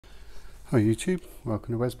Hi YouTube,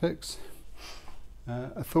 welcome to WesPicks.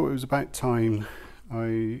 I thought it was about time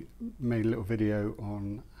I made a little video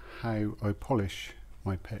on how I polish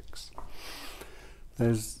my picks.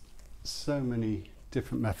 There's so many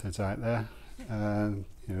different methods out there.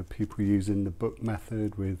 People using the book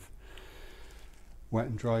method with wet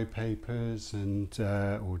and dry papers, and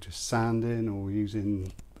or just sanding, or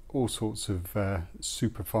using all sorts of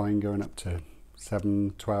super fine, going up to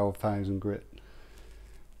 12,000 grit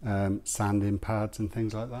sanding pads and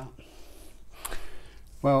things like that.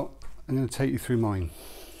 Well, I'm going to take you through mine.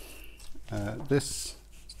 This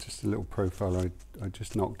is just a little profile I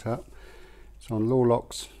just knocked up. It's on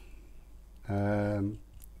Lawlox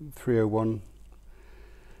 301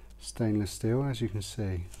 stainless steel, as you can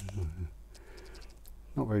see.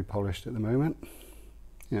 Not very polished at the moment.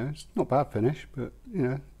 It's not bad finish, but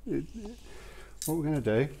what we're going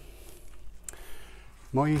to do,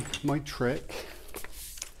 my trick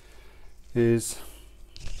is,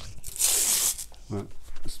 well,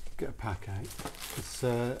 let's get a pack out. It's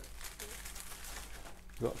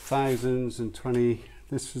got thousands and 20.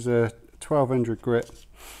 This is a 1200 grit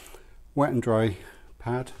wet and dry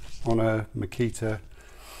pad on a Makita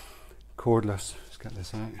cordless. Let's get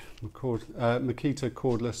this out. Makita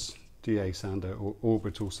cordless DA sander, or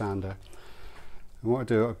orbital sander. And what I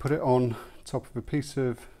do, I put it on top of a piece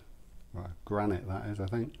of granite, that is, I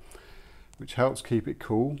think, which helps keep it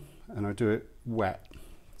cool. And I do it wet,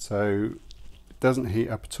 so it doesn't heat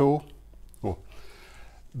up at all, or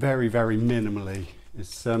very, very minimally.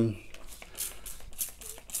 It's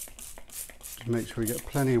make sure we get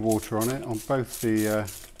plenty of water on it on both the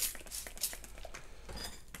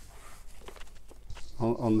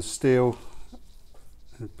on the steel.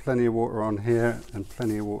 And plenty of water on here, and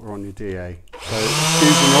plenty of water on your DA. So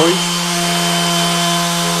excuse the noise.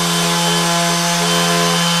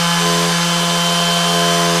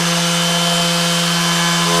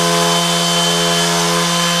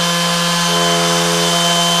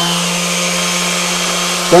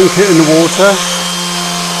 Dunk it in the water.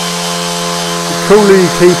 The cooler you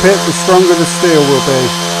keep it, the stronger the steel will be.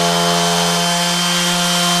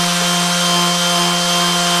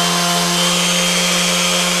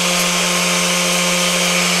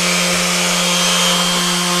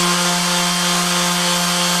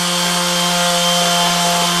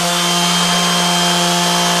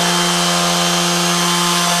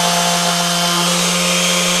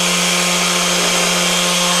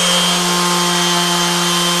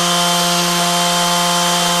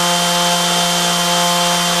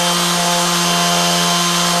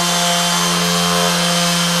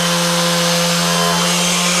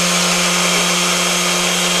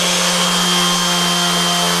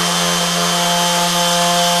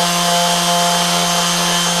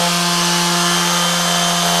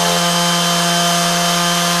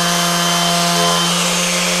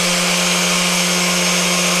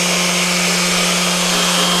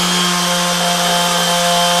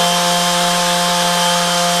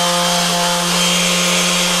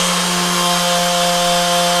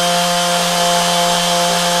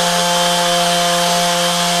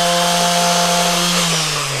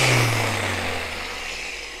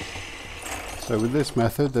 So with this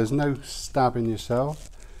method, there's no stabbing yourself.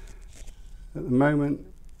 At the moment,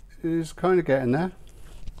 it is kind of getting there.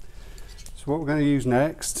 So what we're going to use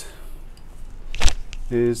next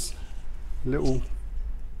is a little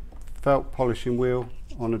felt polishing wheel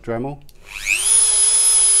on a Dremel.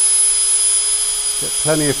 Get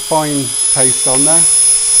plenty of fine paste on there.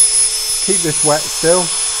 Keep this wet still.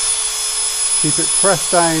 Keep it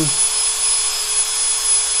pressed down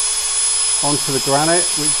onto the granite,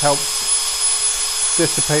 which helps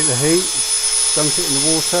dissipate the heat. Dunk it in the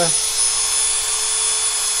water.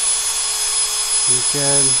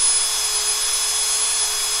 Again,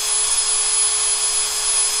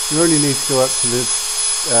 you only need to go up to the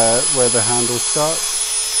where the handle starts.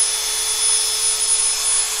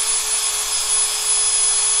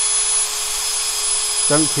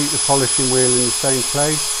 Don't keep the polishing wheel in the same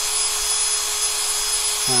place.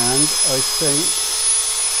 And I think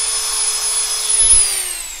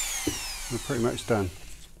we're pretty much done.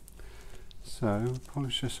 So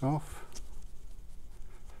polish this off.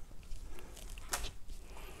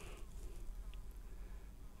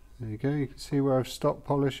 There you go, you can see where I've stopped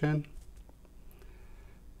polishing.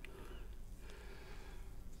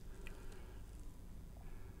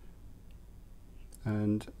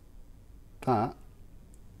 And that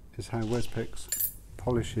is how WesPicks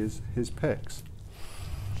polishes his picks.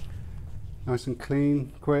 Nice and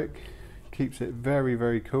clean, quick, keeps it very,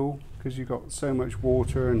 very cool, because you've got so much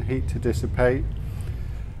water and heat to dissipate.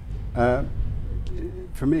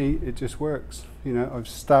 for me, it just works. You know, I've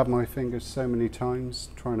stabbed my fingers so many times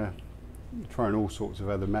trying all sorts of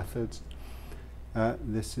other methods.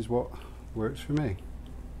 This is what works for me.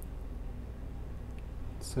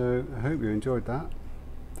 So I hope you enjoyed that.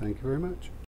 Thank you very much.